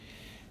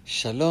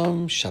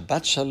Shalom,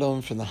 Shabbat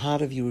Shalom from the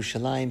heart of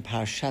Yerushalayim,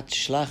 Parashat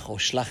Shlach or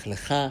Shlach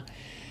Lecha.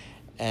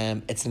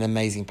 It's an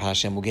amazing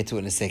parsha, and we'll get to it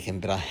in a second,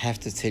 but I have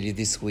to tell you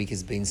this week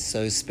has been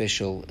so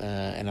special,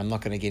 and I'm not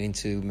going to get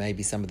into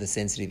maybe some of the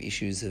sensitive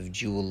issues of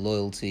dual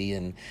loyalty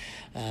and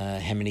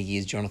how many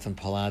years Jonathan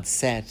Pollard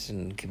sat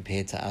and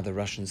compared to other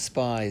Russian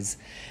spies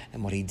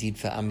and what he did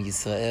for Am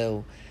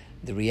Yisrael.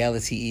 The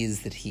reality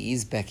is that he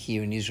is back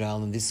here in Israel,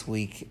 and this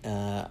week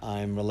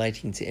I'm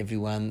relating to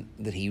everyone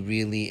that he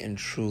really and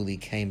truly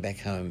came back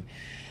home.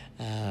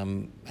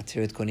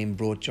 Ateret Kohanim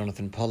brought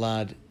Jonathan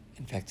Pollard.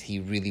 In fact, he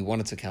really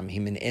wanted to come,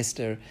 him and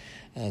Esther,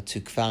 to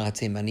Kfar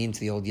HaTeimanim, to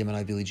the old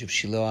Yemenite village of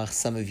Shiloach.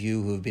 Some of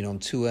you who have been on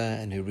tour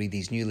and who read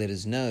these new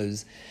letters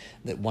knows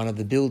that one of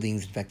the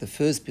buildings, in fact the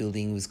first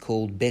building, was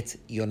called Bet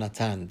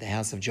Yonatan, the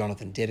house of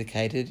Jonathan,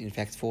 dedicated in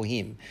fact for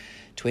him.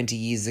 20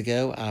 years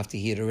ago, after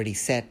he had already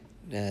sat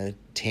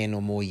 10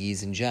 or more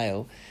years in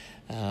jail,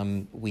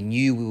 we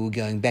knew we were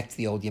going back to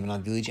the old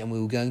Yemenite village, and we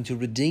were going to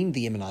redeem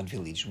the Yemenite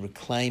village,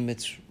 reclaim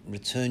it,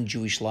 return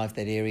Jewish life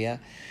that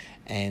area.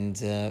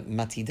 And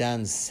Mati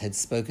Dans had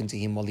spoken to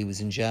him while he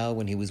was in jail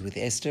when he was with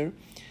Esther,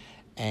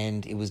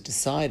 and it was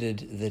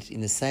decided that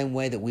in the same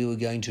way that we were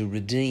going to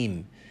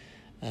redeem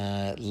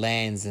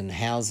lands and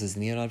houses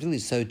in the Yemenite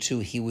village, so too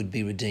he would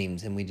be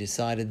redeemed. And we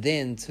decided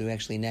then to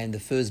actually name the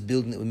first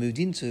building that we moved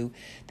into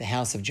the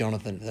House of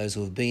Jonathan. For those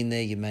who have been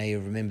there, you may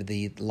remember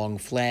the long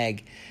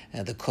flag,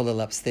 the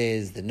kollel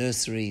upstairs, the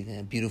nursery,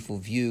 the beautiful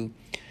view.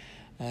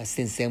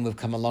 Since then, we've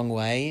come a long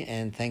way,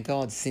 and thank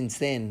God, since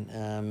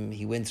then,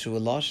 he went through a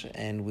lot,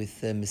 and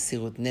with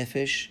Mesirut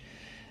Nefesh,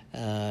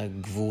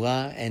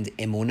 Gvura, and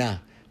Emunah.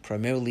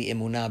 Primarily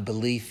Emunah,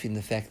 belief in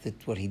the fact that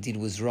what he did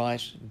was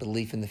right,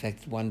 belief in the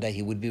fact that one day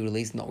he would be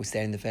released,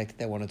 notwithstanding the fact that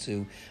they wanted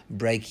to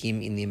break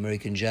him in the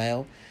American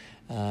jail.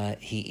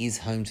 He is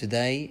home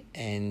today,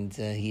 and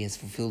he has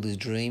fulfilled his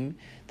dream.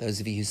 Those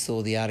of you who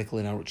saw the article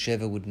in Arutz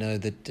Sheva would know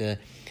that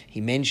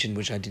he mentioned,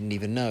 which I didn't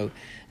even know,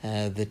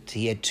 that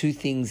he had two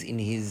things in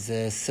his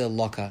cell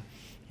locker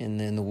in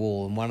the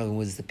wall, and one of them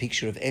was the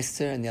picture of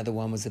Esther, and the other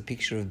one was a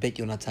picture of Bet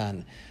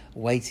Yonatan,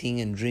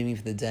 waiting and dreaming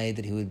for the day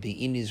that he would be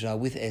in Israel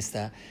with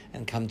Esther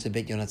and come to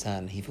Bet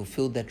Yonatan. He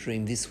fulfilled that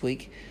dream this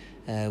week.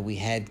 We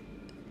had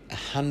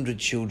 100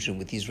 children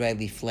with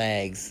Israeli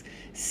flags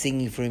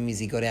singing for him as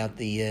he got out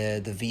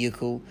the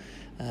vehicle,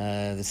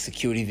 the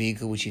security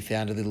vehicle, which he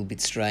found a little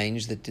bit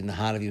strange, that in the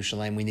heart of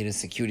Yerushalayim we need a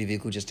security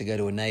vehicle just to go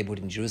to a neighborhood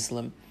in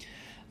Jerusalem.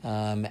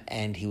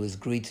 And he was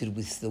greeted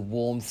with the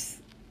warmth,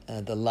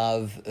 the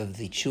love of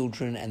the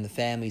children and the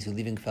families who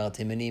live in Kfar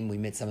HaTeimanim. We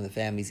met some of the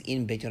families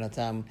in Bet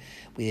Yonatan.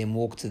 We then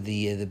walked to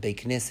the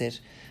Beit Knesset,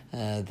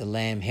 the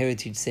Lamb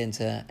Heritage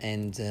Center,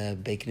 and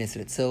Beit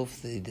Knesset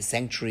itself. The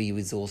sanctuary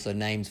was also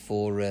named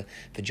for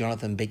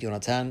Jonathan, Bet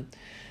Yonatan.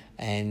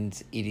 And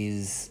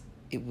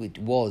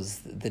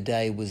the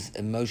day was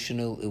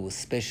emotional, it was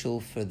special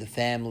for the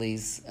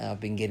families. I've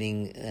been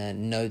getting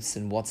notes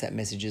and WhatsApp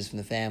messages from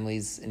the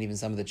families and even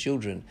some of the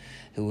children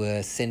who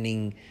were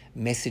sending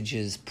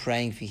messages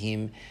praying for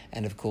him.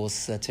 And of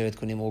course, Ateret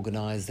Kohanim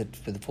organized that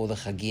for the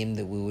Chagim,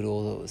 that we would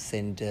all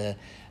send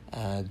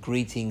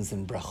greetings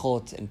and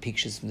brachot and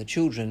pictures from the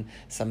children,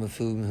 some of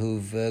whom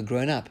who've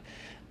grown up.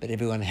 But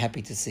everyone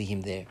happy to see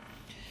him there.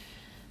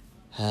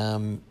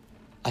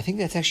 I think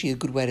that's actually a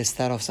good way to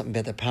start off something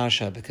about the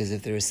parsha, because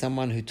if there is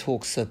someone who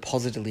talks so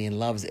positively and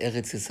loves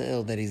Eretz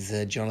Yisrael, that is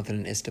Jonathan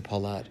and Esther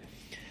Pollard.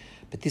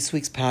 But this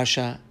week's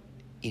parsha,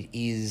 it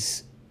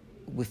is,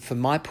 from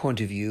my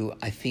point of view,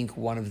 I think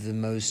one of the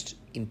most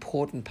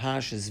important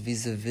parshas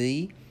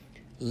vis-a-vis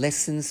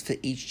lessons for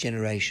each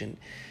generation.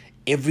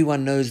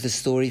 Everyone knows the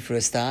story for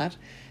a start.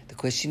 The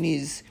question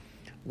is,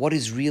 what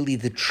is really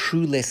the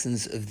true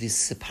lessons of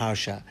this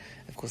parsha?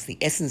 Of course, the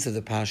essence of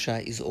the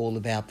parsha is all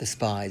about the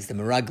spies, the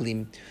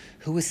Meraglim,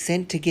 who were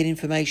sent to get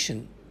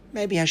information.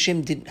 Maybe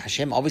Hashem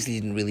obviously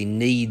didn't really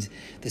need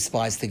the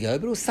spies to go,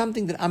 but it was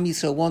something that Am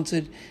Yisrael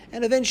wanted,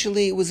 and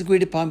eventually it was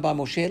agreed upon by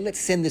Moshe, let's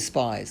send the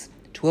spies.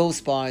 12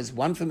 spies,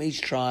 one from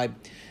each tribe.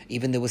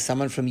 Even there was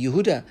someone from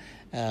Yehuda.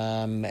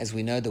 As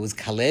we know, there was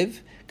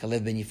Kalev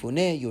ben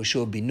Yefuneh,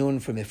 Yoshua bin Nun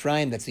from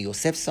Ephraim, that's the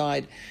Yosef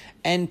side,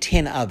 and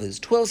 10 others.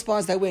 12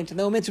 spies they went, and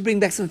they were meant to bring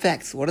back some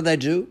facts. What did they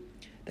do?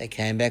 They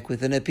came back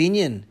with an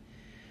opinion.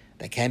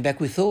 They came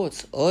back with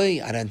thoughts. I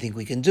don't think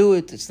we can do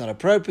it. It's not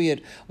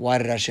appropriate. Why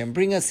did Hashem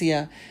bring us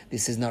here?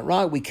 This is not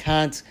right. We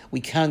can't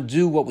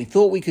do what we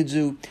thought we could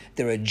do.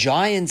 There are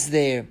giants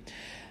there.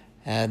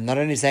 Not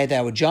only say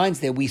there were giants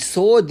there, we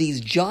saw these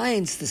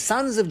giants, the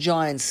sons of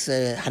giants,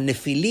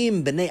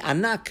 Hanephilim, Bnei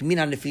Anak, Min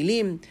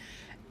Hanephilim.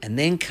 And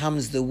then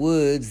comes the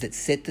words that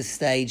set the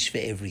stage for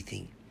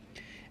everything.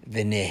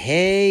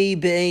 V'nehei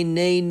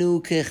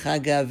be'eineinu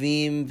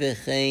kechagavim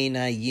v'chein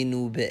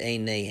hayinu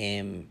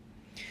be'eineihem.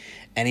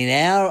 And in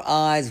our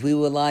eyes we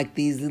were like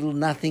these little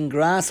nothing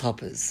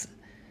grasshoppers.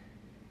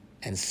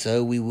 And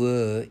so we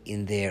were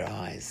in their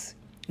eyes.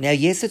 Now,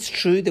 yes, it's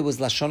true, there was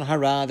Lashon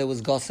Hara, there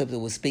was gossip, there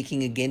was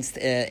speaking against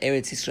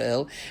Eretz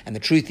Yisrael, and the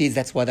truth is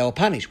that's why they were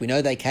punished. We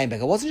know they came back.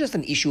 It wasn't just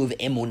an issue of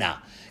emunah.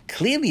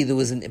 Clearly there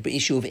was an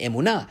issue of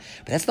emunah,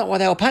 but that's not why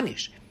they were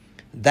punished.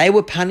 They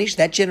were punished,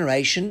 that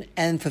generation,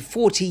 and for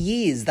 40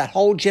 years, that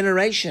whole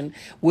generation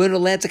weren't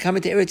allowed to come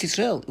into Eretz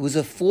Yisrael. It was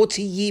a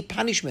 40-year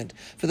punishment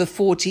for the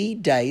 40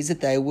 days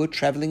that they were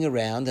traveling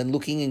around and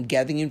looking and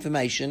gathering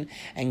information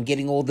and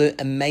getting all the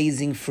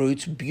amazing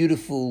fruits,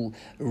 beautiful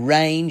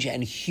range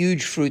and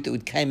huge fruit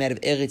that came out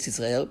of Eretz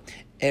Yisrael,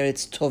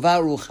 Eretz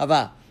Tova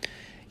Ruchava.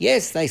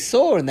 Yes, they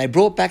saw and they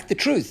brought back the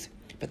truth,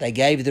 but they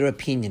gave their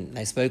opinion.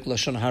 They spoke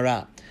Lashon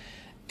Hara.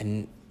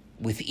 And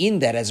within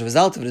that, as a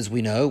result of it, as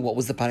we know, what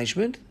was the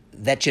punishment?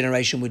 That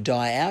generation would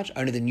die out,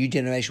 only the new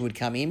generation would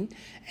come in,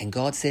 and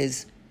God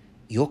says,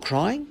 you're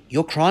crying?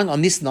 You're crying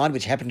on this night,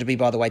 which happened to be,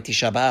 by the way,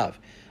 Tisha B'Av.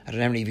 I don't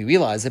know how many of you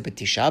realize it, but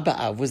Tisha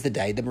B'Av was the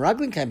day the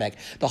Meraglim came back.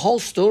 The whole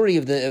story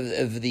of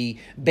the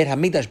Bet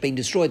HaMikdash being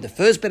destroyed, the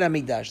first Bet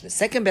HaMikdash, the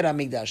second Bet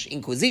HaMikdash,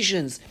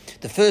 Inquisitions,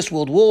 the First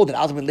World War that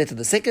ultimately led to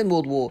the Second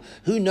World War,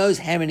 who knows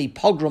how many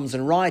pogroms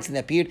and riots in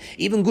that period,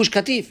 even Gush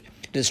Katif.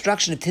 The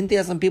destruction of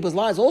 10,000 people's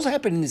lives also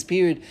happened in this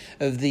period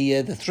of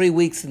the 3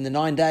 weeks and the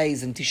 9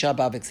 days and Tisha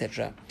B'Av,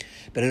 etc.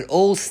 But it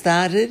all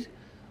started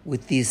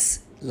with this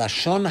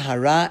Lashon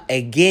Hara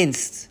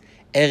against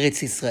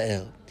Eretz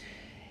Yisrael.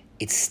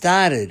 It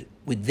started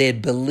with their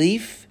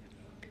belief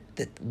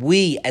that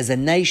we as a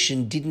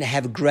nation didn't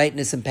have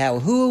greatness and power.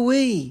 Who are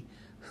we?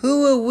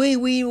 Who are we?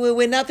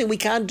 We're nothing. We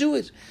can't do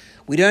it.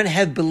 We don't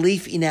have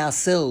belief in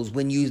ourselves.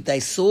 When they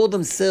saw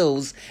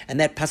themselves, and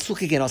that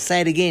pasuk again, I'll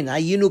say it again,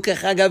 Hayinu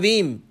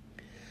kechagavim.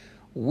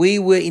 We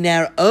were in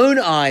our own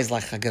eyes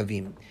like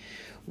chagavim.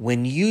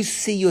 When you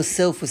see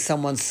yourself as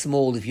someone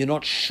small, if you're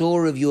not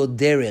sure of your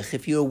derech,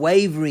 if you're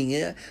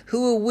wavering,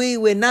 who are we?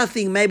 We're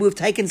nothing. Maybe we've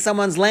taken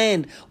someone's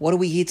land. What are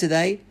we here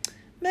today?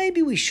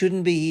 Maybe we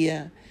shouldn't be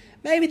here.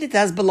 Maybe that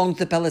does belong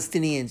to the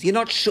Palestinians. You're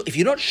not sure. If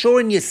you're not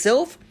sure in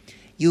yourself,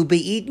 you'll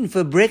be eaten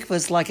for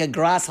breakfast like a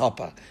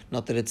grasshopper.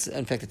 Not that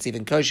it's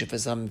even kosher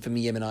for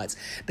me Yemenites.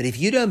 But if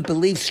you don't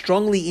believe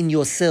strongly in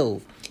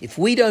yourself, if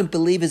we don't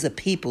believe as a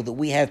people that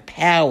we have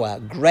power,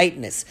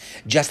 greatness,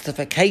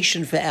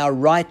 justification for our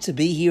right to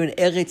be here in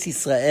Eretz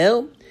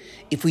Yisrael,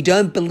 if we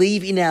don't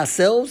believe in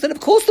ourselves, then of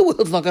course the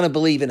world's not going to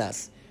believe in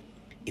us.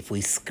 If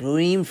we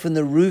scream from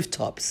the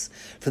rooftops,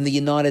 from the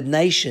United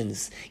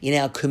Nations, in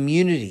our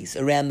communities,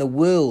 around the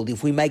world,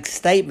 if we make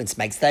statements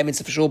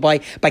for sure by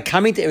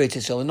coming to Eretz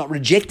Yisrael and not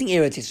rejecting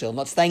Eretz Yisrael,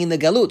 not staying in the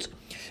Galut,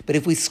 but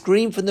if we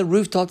scream from the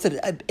rooftops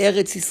that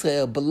Eretz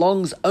Yisrael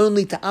belongs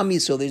only to Am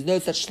Yisrael, there's no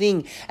such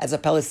thing as a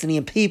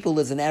Palestinian people,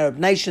 as an Arab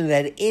nation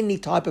that had any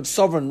type of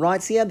sovereign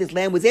rights here, this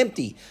land was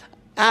empty.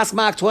 Ask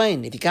Mark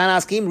Twain. If you can't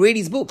ask him, read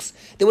his books.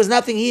 There was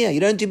nothing here. You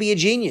don't have to be a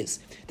genius.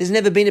 There's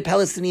never been a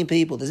Palestinian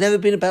people. There's never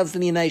been a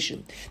Palestinian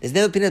nation. There's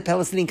never been a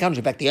Palestinian country.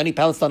 In fact, the only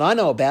Palestine I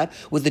know about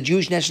was the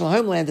Jewish national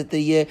homeland that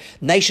the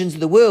nations of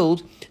the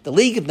world, the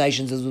League of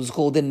Nations as it was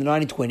called in the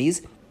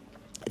 1920s,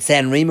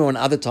 San Remo and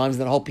other times in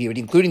that whole period,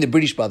 including the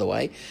British, by the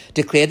way,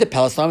 declared that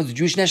Palestine was the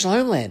Jewish national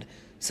homeland.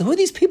 So who are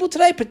these people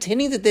today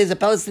pretending that there's a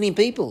Palestinian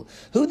people?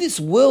 Who are this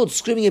world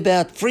screaming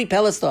about free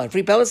Palestine?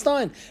 Free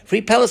Palestine?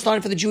 Free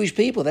Palestine for the Jewish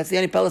people. That's the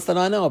only Palestine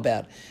I know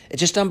about. It's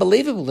just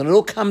unbelievable. And it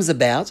all comes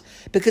about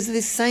because of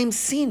this same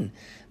sin.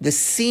 The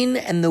sin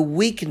and the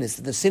weakness,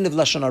 the sin of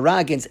Lashon Hara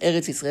against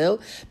Eretz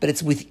Yisrael, but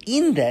it's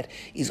within that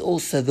is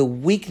also the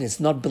weakness,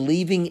 not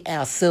believing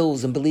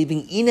ourselves and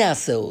believing in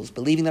ourselves,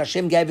 believing that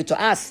Hashem gave it to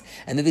us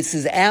and that this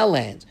is our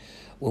land.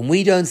 When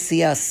we don't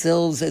see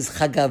ourselves as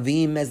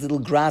chagavim, as little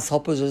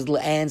grasshoppers or as little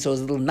ants or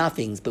as little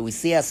nothings, but we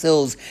see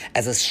ourselves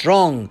as a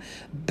strong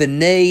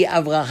Bnei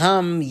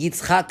Avraham,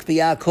 Yitzchak,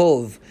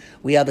 Yaakov.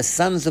 We are the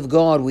sons of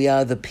God. We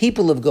are the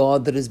people of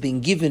God that has been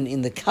given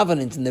in the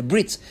covenant, in the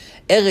Brit,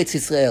 Eretz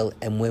Yisrael.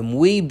 And when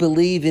we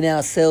believe in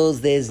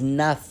ourselves, there's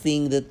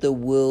nothing that the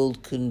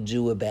world can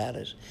do about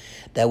it.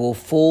 They will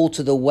fall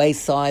to the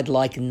wayside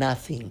like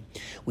nothing.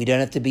 We don't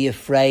have to be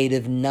afraid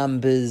of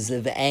numbers,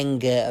 of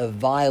anger, of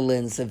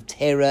violence, of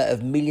terror,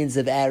 of millions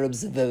of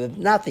Arabs, of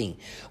nothing.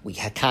 We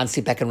can't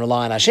sit back and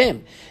rely on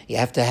Hashem. You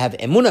have to have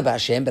emunah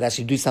b'Hashem, but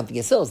actually do something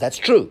yourselves. That's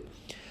true.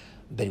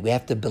 But we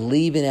have to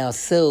believe in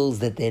ourselves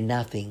that they're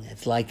nothing.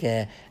 It's like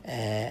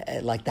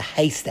like the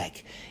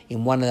haystack.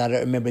 In one, I don't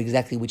remember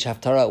exactly which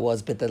haftarah it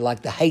was, but they're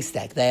like the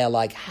haystack. They are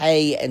like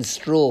hay and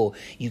straw.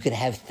 You can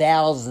have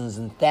thousands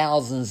and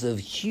thousands of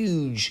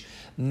huge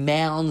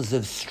mounds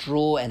of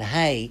straw and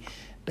hay,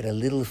 but a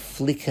little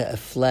flicker of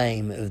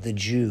flame of the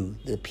Jew,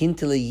 the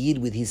Pintele Yid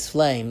with his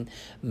flame,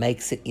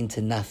 makes it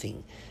into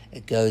nothing.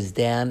 It goes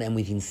down, and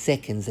within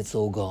seconds, it's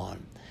all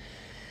gone.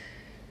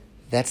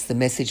 That's the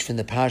message from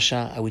the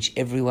Parsha. I wish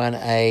everyone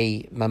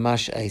a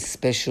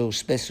special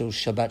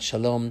Shabbat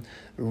Shalom.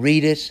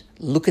 Read it,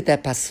 look at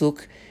that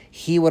pasuk,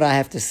 hear what I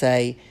have to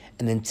say,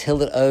 and then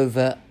tell it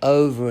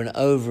over and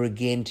over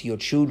again to your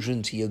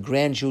children, to your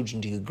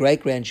grandchildren, to your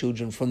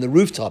great-grandchildren from the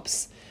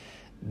rooftops.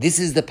 This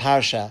is the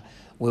Parsha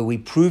where we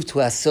prove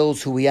to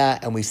ourselves who we are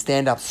and we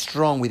stand up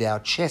strong with our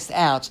chest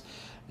out.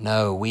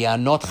 No, we are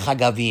not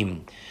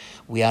chagavim.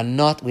 We are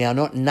not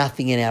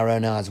nothing in our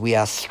own eyes. We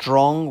are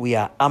strong, we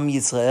are Am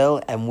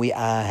Yisrael, and we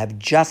have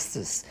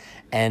justice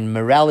and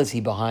morality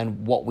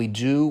behind what we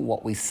do,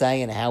 what we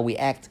say, and how we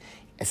act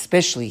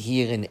especially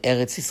here in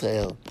Eretz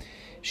Israel.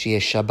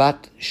 Shi'eh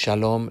Shabbat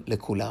Shalom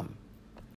lekulam.